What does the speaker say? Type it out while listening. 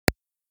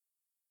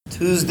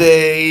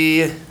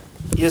Tuesday,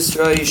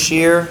 Yisra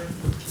Yishir,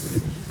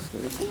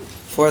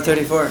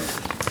 4:34.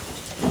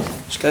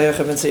 Shkayach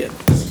haven't seen it.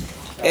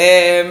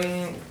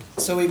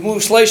 So we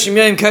move Shleishim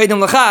Yom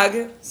Kaidem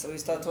L'Chag. So we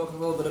start talking a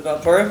little bit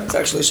about Purim. It's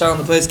actually Shal in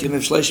the place if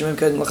Shleishim Yom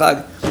Kaidem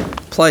L'Chag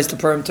applies to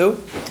Purim too.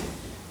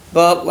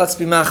 But let's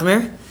be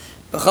machmir.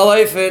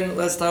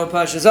 Let's start with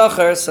Parsha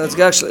Zachar. So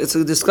it's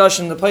a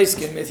discussion in the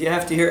Paiskim if you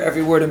have to hear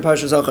every word in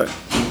Parsha Zachar.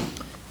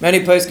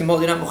 Many Paiskim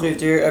hold you're not mechuyev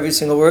to hear every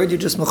single word, you're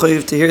just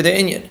mechuyev to hear the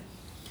inyan.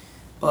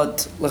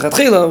 But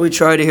l'chatchila, we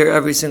try to hear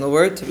every single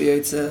word to be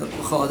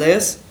l'chol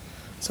adayas.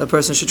 So a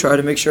person should try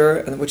to make sure,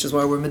 and which is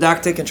why we're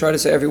medactic and try to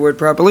say every word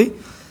properly,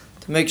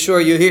 to make sure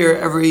you hear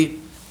every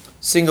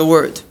single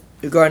word.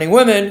 Regarding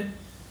women,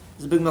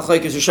 there's a big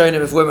machlekes yishayim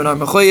if women are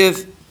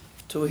mechuyev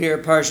to hear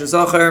Parsha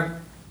Zachar,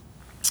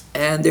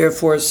 and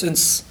therefore,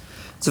 since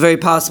it's very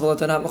possible that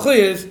they're not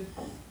mechuyev,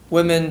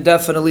 women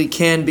definitely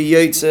can be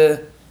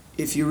yotze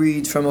if you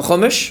read from a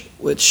chumash,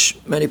 which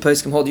many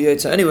places can hold you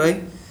yotze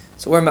anyway.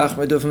 So we're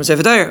machmir do it from a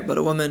sefer Torah. But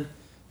a woman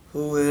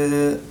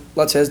who,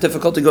 let's say, has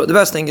difficulty go, the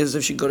best thing is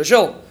if she go to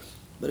shul.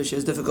 But if she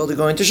has difficulty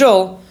going to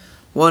shul,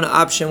 one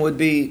option would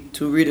be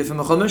to read it from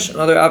a chumash.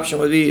 Another option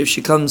would be if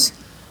she comes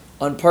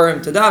on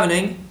Purim to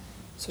davening,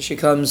 so she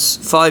comes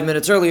 5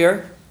 minutes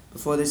earlier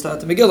before they start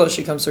the Megillah.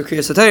 She comes to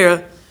Kriyas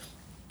HaTorah,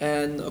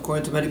 and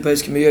according to many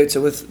places, can be yotze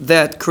with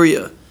that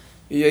Kriya.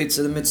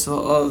 Yotze the mitzvah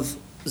of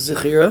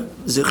Zechira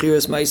is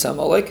Ma'isa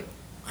Amalek.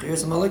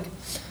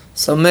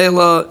 So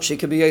Mela, she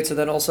could be yotze,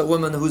 then also a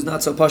woman who's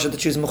not so pasha to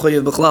choose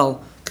Mechuyev B'chlal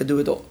could do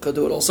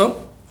it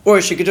also. Or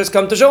she could just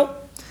come to shul.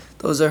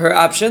 Those are her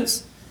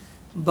options.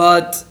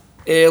 But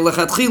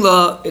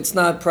lechatchila, it's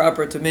not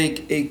proper to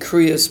make a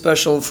kriya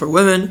special for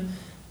women.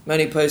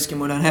 Many places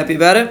were not happy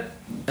about it,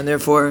 and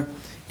therefore,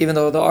 even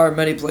though there are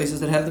many places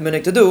that have the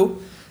minhag to do,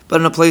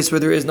 but in a place where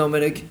there is no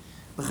minhag,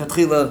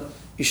 lechatchila,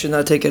 you should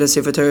not take it as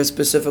sefer Torah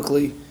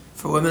specifically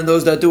for women.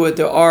 Those that do it,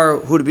 there are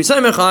who to be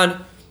saimech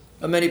on.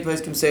 Many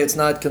places can say it's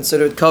not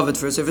considered covered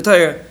for a sefer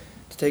Torah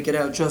to take it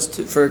out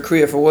for a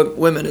kriya for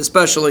women,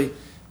 especially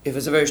if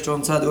it's a very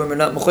strong tzad. The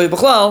women are not mechuyev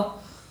b'chlal.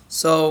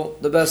 So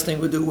the best thing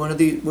would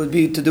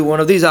be to do one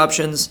of these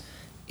options,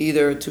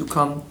 either to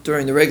come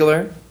during the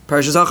regular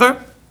Parsha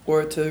Zachar,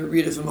 or to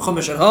read it from a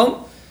chumash at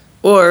home,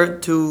 or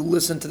to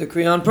listen to the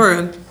Kriya on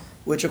Purim,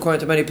 which according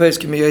to many places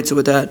can be yotze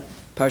with that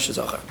Parsha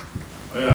Zachar.